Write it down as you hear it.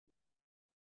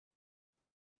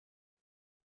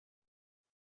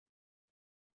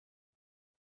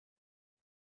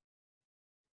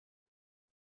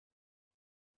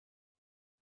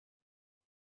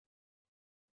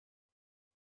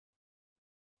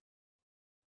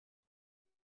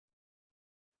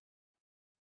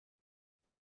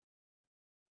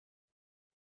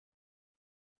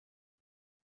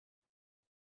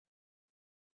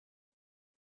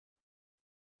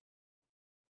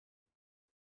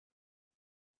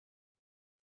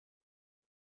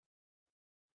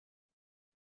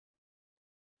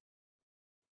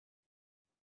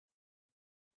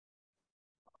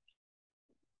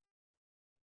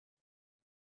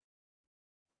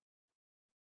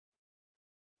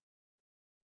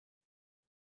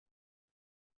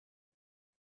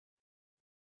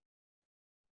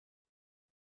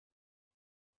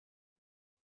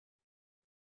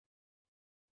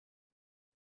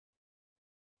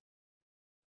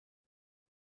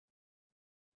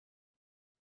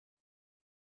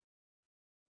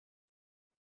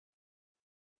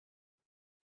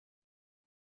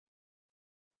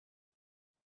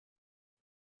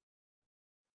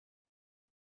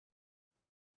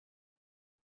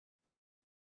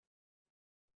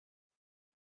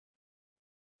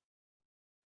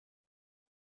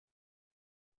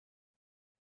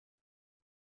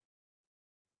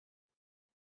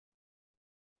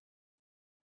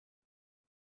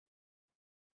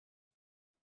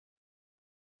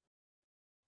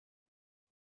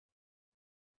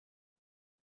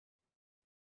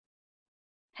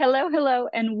Hello, hello,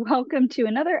 and welcome to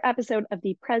another episode of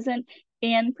the Present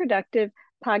and Productive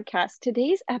podcast.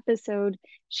 Today's episode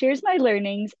shares my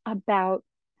learnings about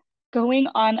going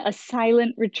on a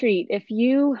silent retreat. If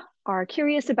you are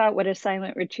curious about what a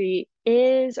silent retreat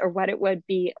is or what it would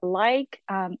be like,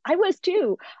 I was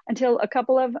too until a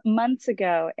couple of months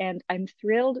ago, and I'm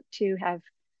thrilled to have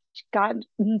gotten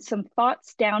some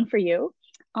thoughts down for you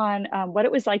on what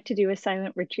it was like to do a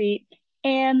silent retreat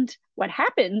and what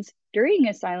happens during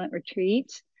a silent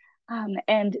retreat.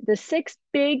 And the six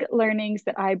big learnings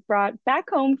that I brought back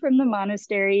home from the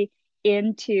monastery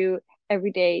into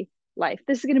everyday life.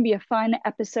 This is going to be a fun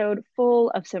episode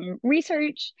full of some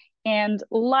research and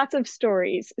lots of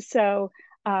stories. So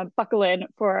buckle in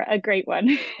for a great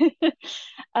one.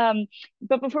 um,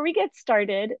 but before we get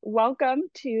started, welcome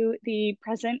to the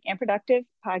Present and Productive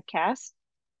podcast.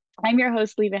 I'm your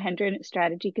host, Leva Hendren,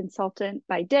 strategy consultant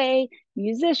by day,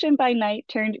 musician by night,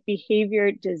 turned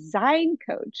behavior design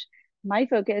coach. My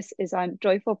focus is on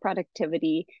joyful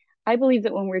productivity. I believe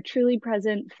that when we're truly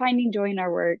present, finding joy in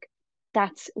our work,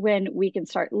 that's when we can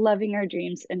start loving our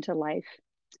dreams into life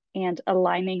and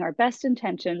aligning our best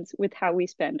intentions with how we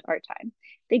spend our time.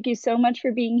 Thank you so much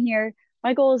for being here.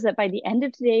 My goal is that by the end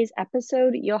of today's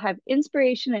episode, you'll have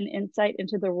inspiration and insight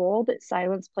into the role that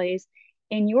silence plays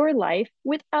in your life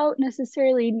without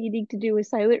necessarily needing to do a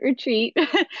silent retreat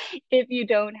if you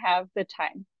don't have the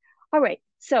time. All right,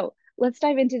 so let's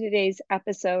dive into today's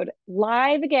episode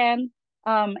live again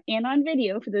and on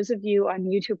video for those of you on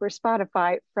YouTube or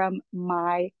Spotify from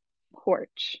my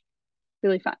porch.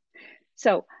 Really fun.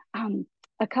 So,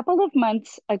 a couple of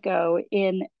months ago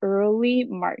in early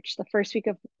March, the first week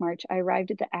of March, I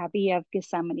arrived at the Abbey of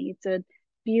Gethsemani. It's a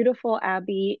beautiful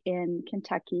abbey in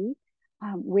Kentucky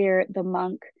where the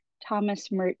monk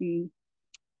Thomas Merton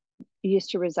used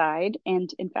to reside. And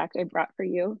in fact, I brought for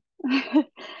you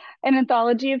an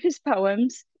anthology of his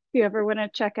poems. If you ever want to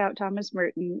check out Thomas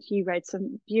Merton, he writes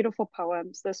some beautiful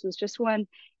poems. This was just one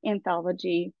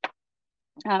anthology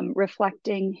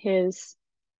reflecting his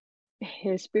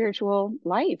spiritual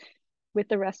life with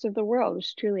the rest of the world, which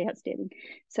is truly outstanding.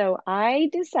 So I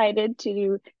decided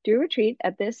to do a retreat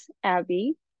at this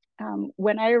abbey.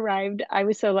 When I arrived, I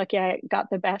was so lucky I got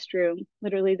the best room,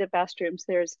 literally the best rooms.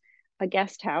 There's a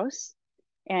guest house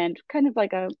and kind of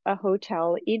like a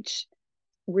hotel. Each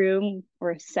room or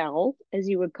a cell, as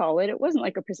you would call it, it wasn't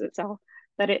like a prison cell,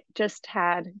 but it just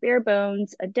had bare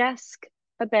bones, a desk,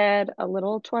 a bed, a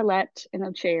little toilet, and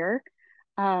a chair.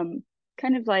 Kind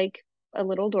of like a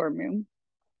little dorm room.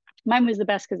 Mine was the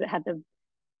best because it had the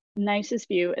nicest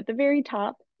view. At the very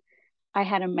top, I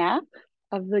had a map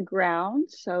of the ground.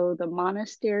 So the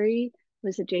monastery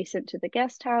was adjacent to the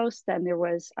guest house. Then there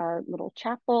was a little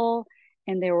chapel,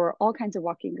 and there were all kinds of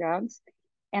walking grounds.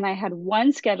 And I had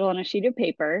one schedule on a sheet of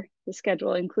paper. The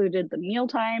schedule included the meal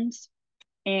times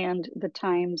and the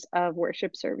times of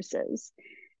worship services.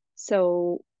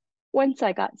 So once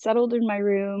I got settled in my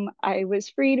room, I was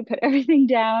free to put everything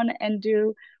down and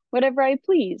do whatever I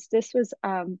pleased. This was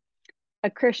a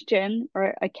Christian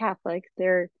or a Catholic.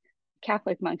 They're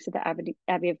Catholic monks at the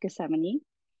Abbey of Gethsemani.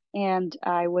 And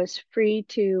I was free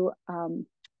to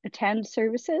attend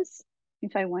services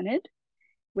if I wanted,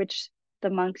 which the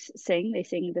monks sing. They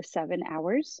sing the 7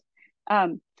 hours.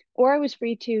 Or I was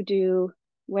free to do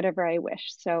whatever I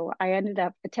wished. So I ended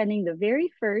up attending the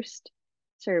very first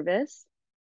service.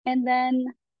 And then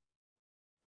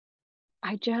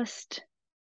I just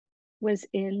was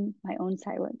in my own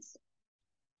silence.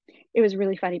 It was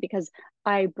really funny because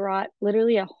I brought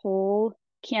literally a whole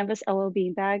canvas LL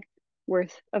Bean bag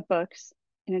worth of books,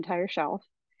 an entire shelf,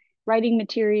 writing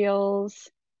materials,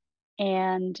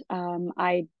 and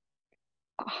I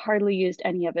hardly used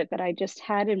any of it, but I just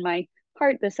had in my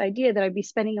heart this idea that I'd be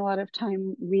spending a lot of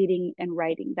time reading and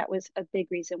writing. That was a big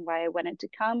reason why I wanted to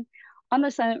come on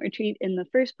the silent retreat in the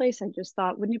first place. I just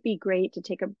thought, wouldn't it be great to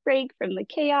take a break from the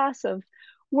chaos of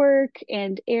work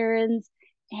and errands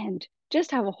and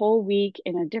just have a whole week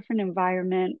in a different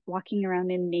environment, walking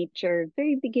around in nature,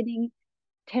 very beginning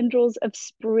tendrils of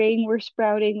spring were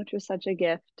sprouting, which was such a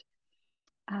gift.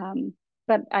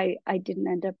 But I didn't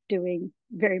end up doing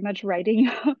very much writing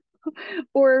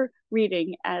or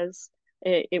reading as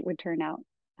it would turn out.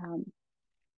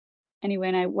 Anyway,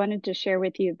 and I wanted to share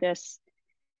with you this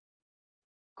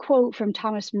quote from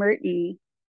Thomas Merton: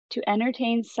 to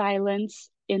entertain silence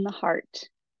in the heart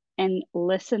and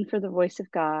listen for the voice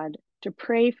of God, to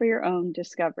pray for your own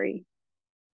discovery.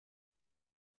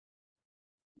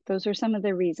 Those are some of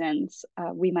the reasons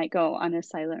we might go on a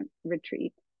silent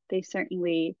retreat. They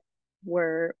certainly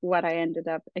were what I ended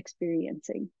up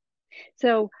experiencing.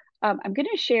 So I'm going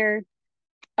to share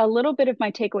a little bit of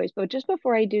my takeaways, but just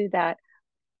before I do that,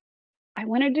 I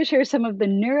wanted to share some of the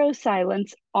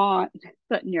neuroscience on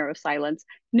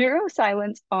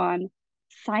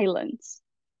silence.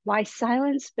 Why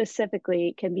silence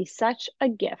specifically can be such a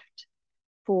gift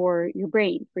for your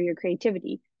brain, for your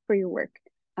creativity, for your work.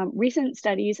 Recent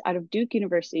studies out of Duke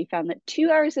University found that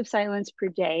 2 hours of silence per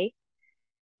day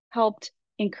helped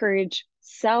encourage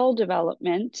cell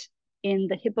development in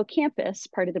the hippocampus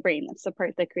part of the brain. That's the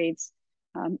part that creates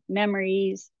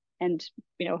memories and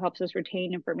helps us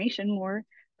retain information more.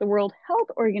 The World Health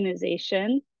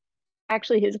Organization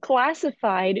actually has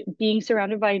classified being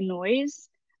surrounded by noise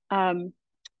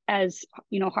as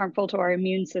harmful to our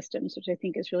immune systems, which I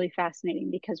think is really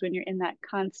fascinating, because when you're in that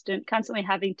constantly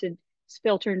having to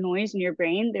filter noise in your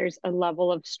brain, there's a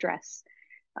level of stress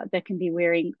that can be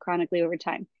wearing chronically over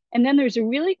time. And then there's a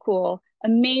really cool,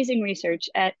 amazing research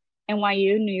at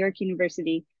NYU, New York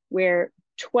University, where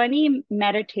 20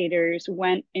 meditators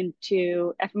went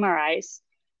into fMRIs,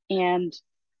 and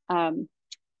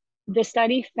the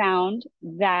study found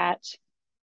that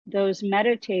those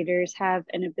meditators have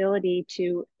an ability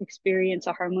to experience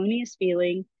a harmonious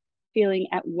feeling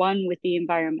at one with the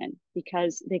environment,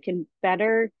 because they can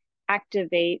better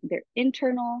activate their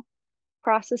internal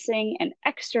processing and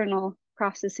external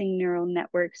processing neural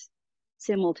networks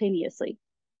simultaneously,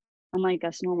 unlike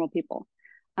us normal people,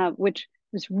 which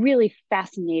was really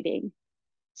fascinating.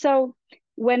 So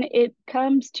when it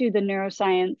comes to the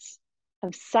neuroscience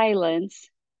of silence,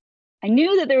 I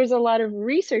knew that there was a lot of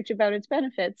research about its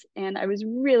benefits, and I was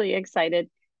really excited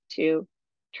to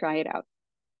try it out.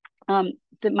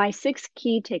 My 6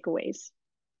 key takeaways.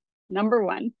 Number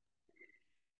 1,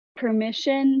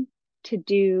 permission to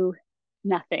do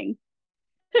nothing.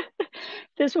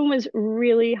 This one was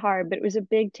really hard, but it was a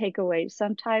big takeaway.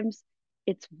 Sometimes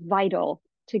it's vital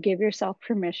to give yourself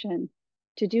permission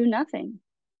to do nothing.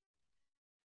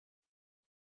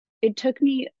 It took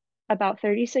me about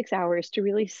 36 hours to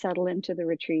really settle into the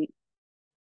retreat.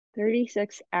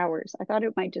 36 hours. I thought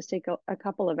it might just take a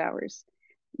couple of hours.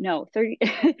 No, 30,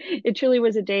 it truly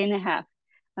was a day and a half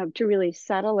to really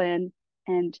settle in,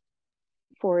 and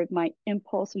for my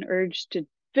impulse and urge to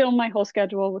fill my whole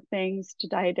schedule with things to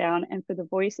die down, and for the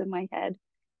voice in my head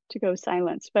to go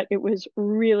silence. But it was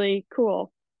really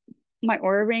cool. My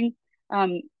Oura ring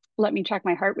let me track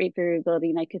my heart rate variability,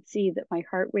 and I could see that my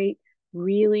heart rate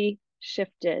really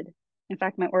shifted. In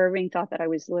fact, my Oura ring thought that I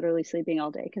was literally sleeping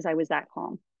all day because I was that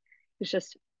calm. It was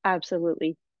just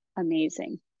absolutely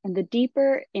amazing. And the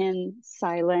deeper in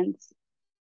silence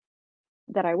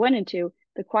that I went into,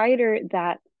 the quieter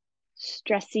that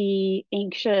stressy,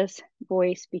 anxious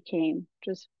voice became.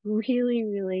 Just really,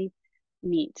 really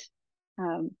neat.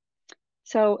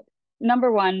 So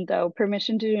number 1, though,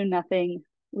 permission to do nothing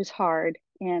was hard,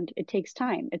 and it takes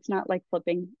time. It's not like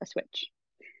flipping a switch.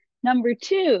 Number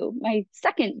 2, my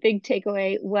second big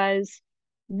takeaway was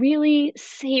really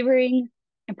savoring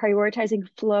and prioritizing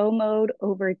flow mode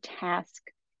over task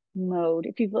mode.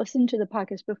 If you've listened to the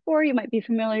podcast before, you might be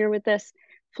familiar with this.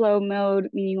 Flow mode,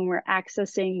 meaning when we're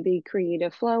accessing the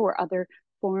creative flow or other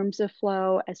forms of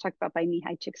flow, as talked about by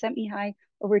Mihaly Csikszentmihalyi,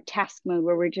 over task mode,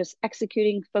 where we're just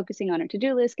executing, focusing on a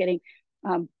to-do list, getting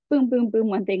boom, boom, boom,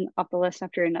 one thing off the list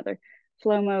after another.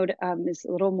 Flow mode is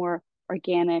a little more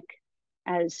organic,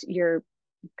 as you're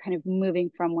kind of moving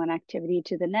from one activity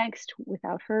to the next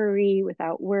without hurry,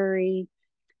 without worry.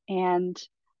 And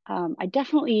I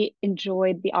definitely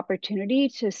enjoyed the opportunity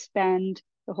to spend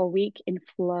the whole week in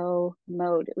flow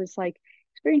mode. It was like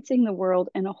experiencing the world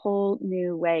in a whole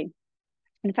new way.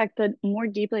 In fact, the more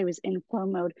deeply I was in flow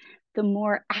mode, the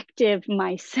more active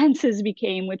my senses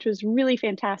became, which was really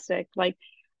fantastic. Like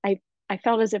I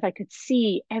felt as if I could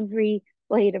see every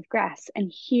blade of grass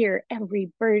and hear every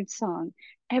bird song,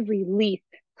 every leaf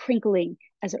crinkling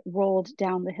as it rolled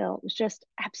down the hill. It was just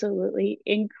absolutely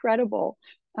incredible.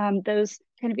 Those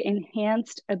kind of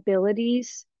enhanced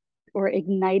abilities or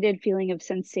ignited feeling of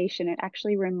sensation, it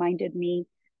actually reminded me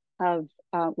of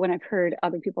when I've heard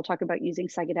other people talk about using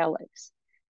psychedelics,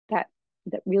 that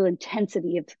real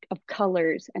intensity of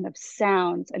colors and of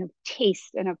sounds and of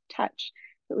taste and of touch.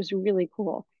 It was really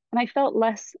cool. And I felt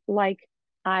less like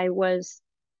I was,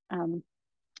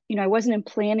 I wasn't in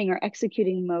planning or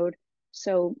executing mode.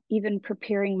 So even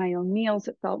preparing my own meals,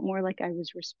 it felt more like I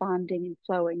was responding and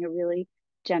flowing, a really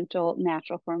gentle,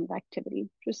 natural form of activity,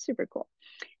 which was super cool.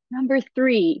 Number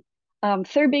 3,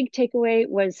 third big takeaway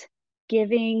was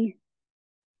giving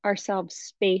ourselves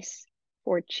space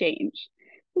for change.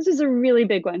 This is a really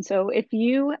big one. So if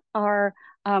you are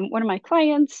one of my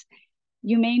clients,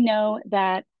 you may know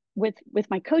that with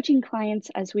my coaching clients,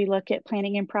 as we look at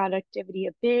planning and productivity,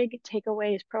 a big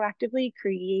takeaway is proactively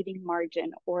creating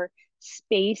margin or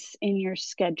space in your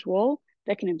schedule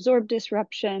that can absorb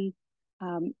disruption,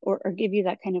 or give you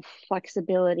that kind of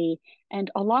flexibility.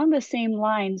 And along the same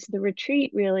lines, the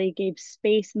retreat really gave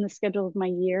space in the schedule of my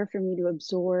year for me to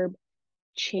absorb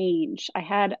change. I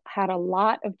had a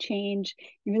lot of change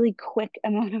in a really quick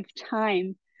amount of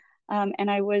time.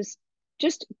 And I was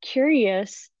just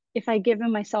curious if I'd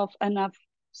given myself enough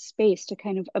space to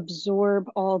kind of absorb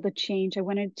all the change. I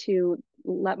wanted to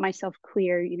let myself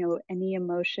clear, any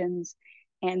emotions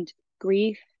and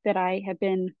grief that I had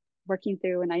been working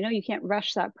through. And I know you can't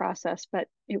rush that process, but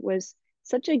it was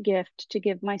such a gift to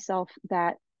give myself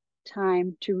that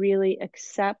time to really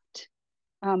accept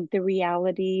the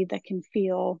reality that can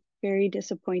feel very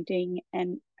disappointing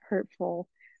and hurtful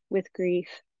with grief,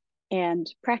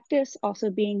 and practice also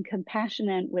being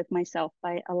compassionate with myself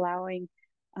by allowing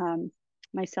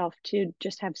myself to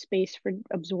just have space for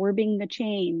absorbing the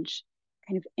change,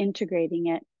 kind of integrating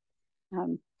it,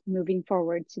 moving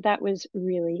forward. So that was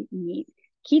really neat.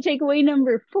 Key takeaway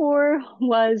number 4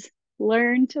 was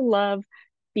learn to love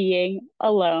being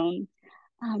alone.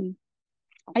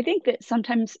 I think that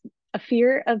sometimes a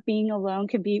fear of being alone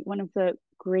can be one of the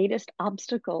greatest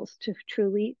obstacles to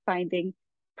truly finding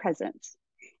presence.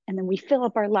 And then we fill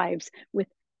up our lives with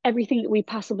everything that we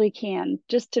possibly can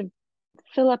just to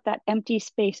fill up that empty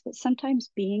space. But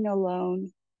sometimes being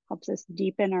alone helps us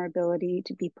deepen our ability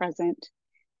to be present,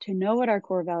 to know what our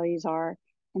core values are,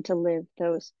 and to live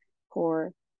those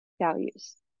core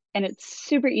values. And it's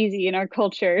super easy in our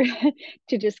culture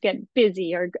to just get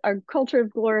busy. Our culture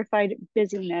of glorified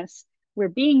busyness, where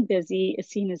being busy is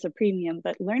seen as a premium,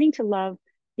 but learning to love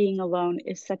being alone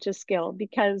is such a skill,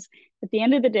 because at the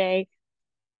end of the day,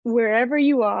 wherever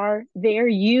you are, there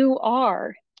you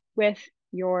are with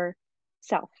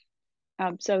yourself.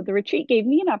 So the retreat gave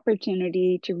me an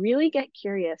opportunity to really get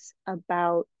curious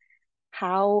about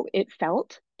how it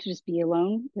felt to just be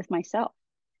alone with myself,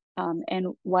 and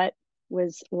what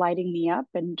was lighting me up,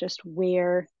 and just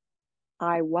where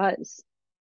I was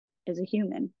as a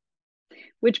human.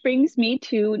 Which brings me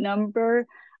to number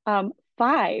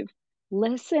 5,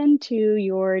 listen to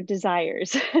your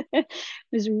desires. It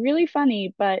was really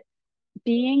funny, but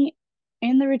being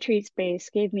in the retreat space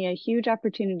gave me a huge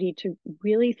opportunity to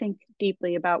really think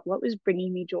deeply about what was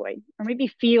bringing me joy, or maybe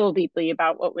feel deeply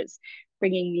about what was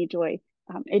bringing me joy.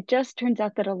 It just turns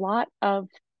out that a lot of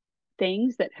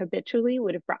things that habitually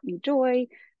would have brought me joy,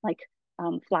 like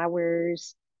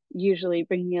flowers, usually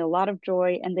bring me a lot of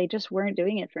joy, and they just weren't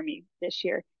doing it for me this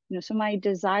year. So my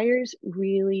desires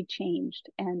really changed.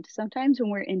 And sometimes when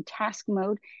we're in task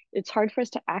mode, it's hard for us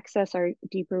to access our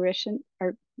deeper,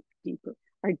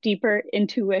 our deeper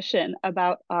intuition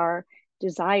about our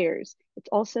desires. It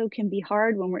also can be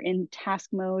hard when we're in task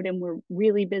mode and we're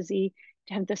really busy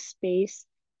to have the space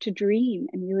to dream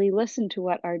and really listen to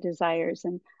what our desires.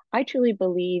 And I truly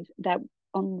believe that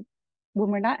when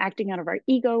we're not acting out of our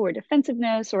ego or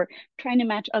defensiveness or trying to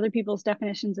match other people's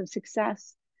definitions of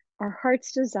success, our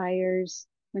heart's desires,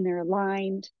 when they're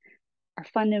aligned, are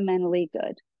fundamentally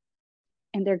good.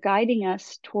 And they're guiding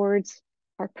us towards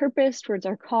our purpose, towards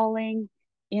our calling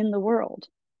in the world.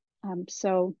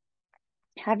 So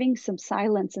having some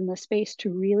silence in the space to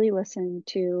really listen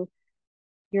to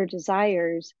your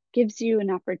desires gives you an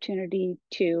opportunity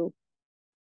to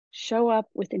show up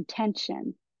with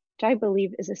intention, which I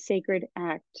believe is a sacred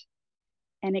act.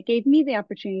 And it gave me the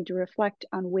opportunity to reflect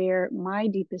on where my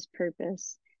deepest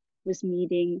purpose was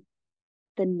meeting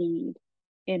the need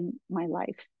in my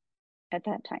life at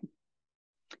that time.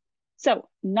 So,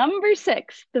 number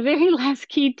 6, the very last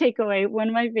key takeaway, one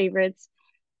of my favorites,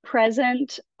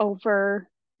 present over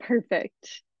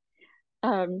perfect.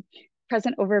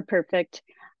 Present over perfect.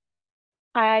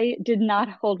 I did not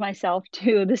hold myself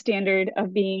to the standard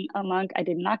of being a monk. I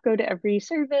did not go to every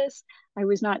service. I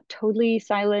was not totally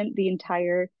silent the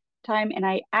entire time. And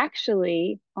I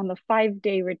actually, on the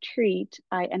 5-day retreat,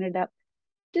 I ended up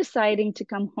deciding to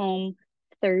come home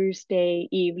Thursday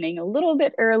evening a little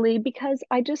bit early, because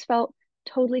I just felt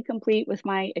totally complete with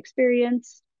my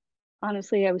experience.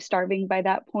 Honestly, I was starving by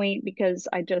that point because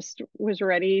I just was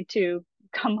ready to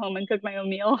come home and cook my own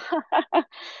meal.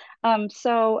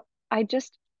 So I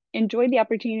just enjoyed the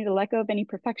opportunity to let go of any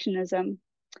perfectionism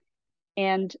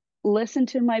and listen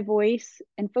to my voice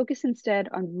and focus instead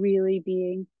on really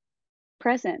being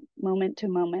present moment to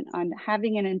moment, on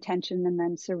having an intention and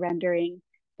then surrendering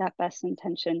that best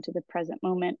intention to the present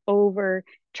moment over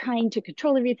trying to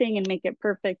control everything and make it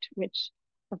perfect, which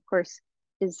of course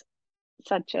is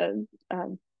such a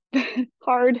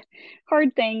hard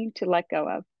thing to let go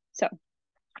of. So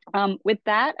With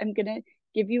that, I'm going to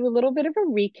give you a little bit of a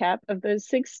recap of those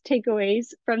 6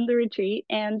 takeaways from the retreat.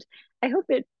 And I hope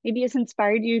it maybe has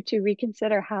inspired you to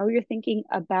reconsider how you're thinking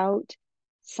about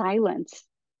silence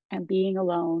and being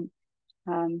alone,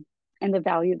 and the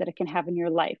value that it can have in your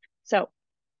life. So,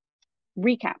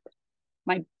 recap.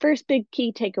 My first big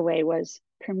key takeaway was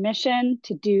permission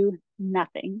to do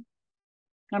nothing.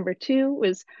 Number 2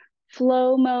 was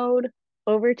flow mode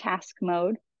over task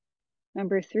mode.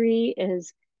 Number 3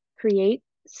 is create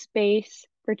space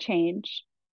for change.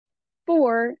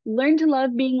 4, learn to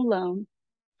love being alone.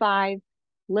 5,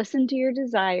 listen to your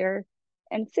desire.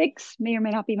 And 6, may or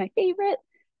may not be my favorite,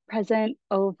 present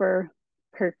over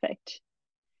perfect.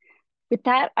 With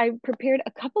that, I prepared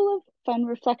a couple of fun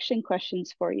reflection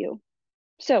questions for you.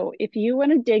 So if you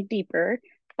want to dig deeper,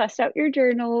 bust out your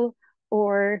journal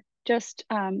or just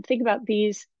think about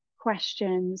these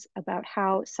questions about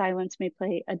how silence may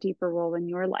play a deeper role in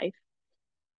your life.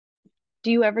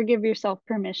 Do you ever give yourself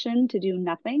permission to do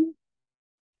nothing?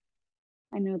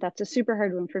 I know that's a super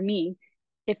hard one for me.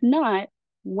 If not,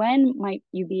 when might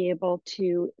you be able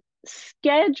to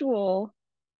schedule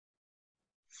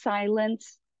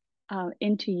silence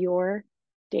into your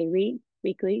daily,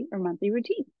 weekly, or monthly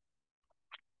routine?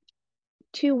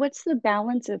 2, what's the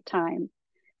balance of time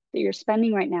that you're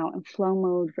spending right now in flow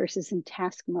mode versus in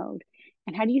task mode?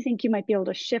 And how do you think you might be able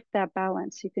to shift that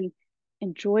balance so you can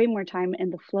enjoy more time in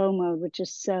the flow mode, which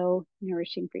is so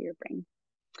nourishing for your brain?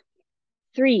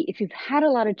 3, if you've had a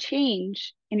lot of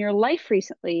change in your life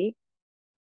recently,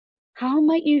 how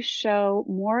might you show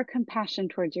more compassion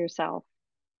towards yourself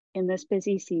in this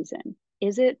busy season?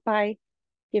 Is it by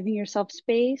giving yourself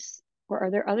space, or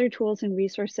are there other tools and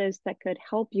resources that could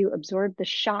help you absorb the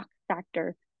shock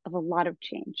factor of a lot of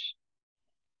change?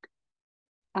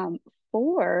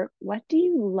 4, what do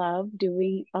you love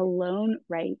doing alone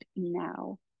right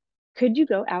now? Could you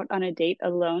go out on a date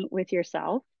alone with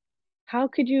yourself? How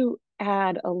could you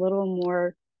add a little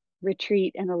more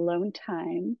retreat and alone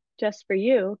time just for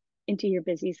you into your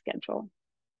busy schedule?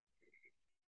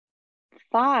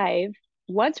 5,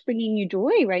 what's bringing you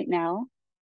joy right now?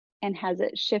 And has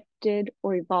it shifted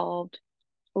or evolved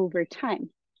over time?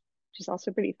 Which is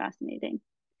also pretty fascinating.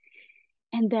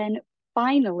 And then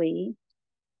finally,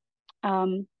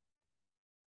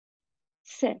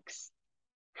 6,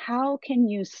 how can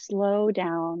you slow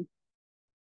down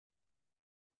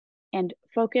and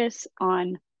focus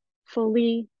on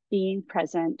fully being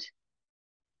present?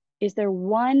 Is there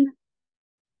one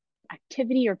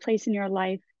activity or place in your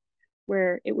life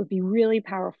where it would be really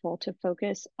powerful to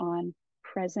focus on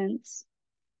presence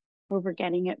over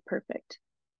getting it perfect?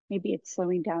 Maybe it's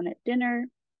slowing down at dinner,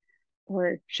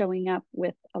 or showing up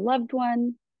with a loved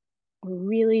one, or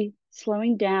really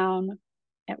slowing down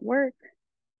at work.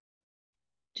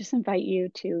 Just invite you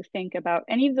to think about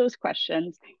any of those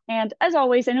questions. And as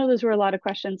always, I know those were a lot of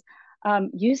questions.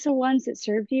 Use the ones that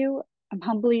serve you. I'm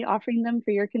humbly offering them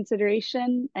for your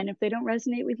consideration. And if they don't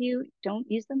resonate with you, don't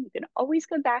use them. You can always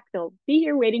go back. They'll be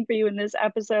here waiting for you in this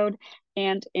episode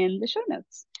and in the show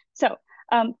notes. So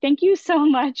thank you so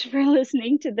much for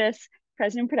listening to this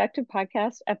Present and Productive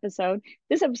podcast episode.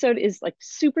 This episode is like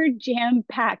super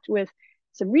jam-packed with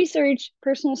some research,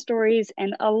 personal stories,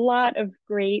 and a lot of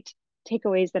great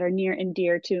takeaways that are near and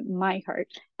dear to my heart.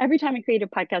 Every time I create a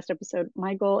podcast episode,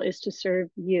 my goal is to serve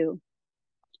you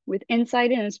with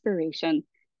insight and inspiration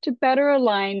to better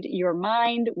align your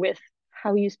mind with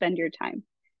how you spend your time.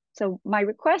 So my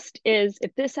request is,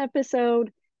 if this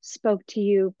episode spoke to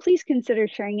you, please consider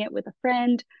sharing it with a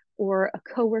friend or a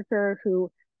coworker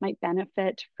who might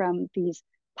benefit from these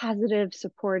positive,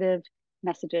 supportive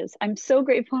messages. I'm so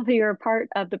grateful that you're a part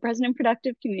of the Present and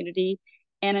Productive community.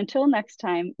 And until next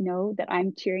time, know that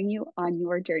I'm cheering you on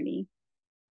your journey.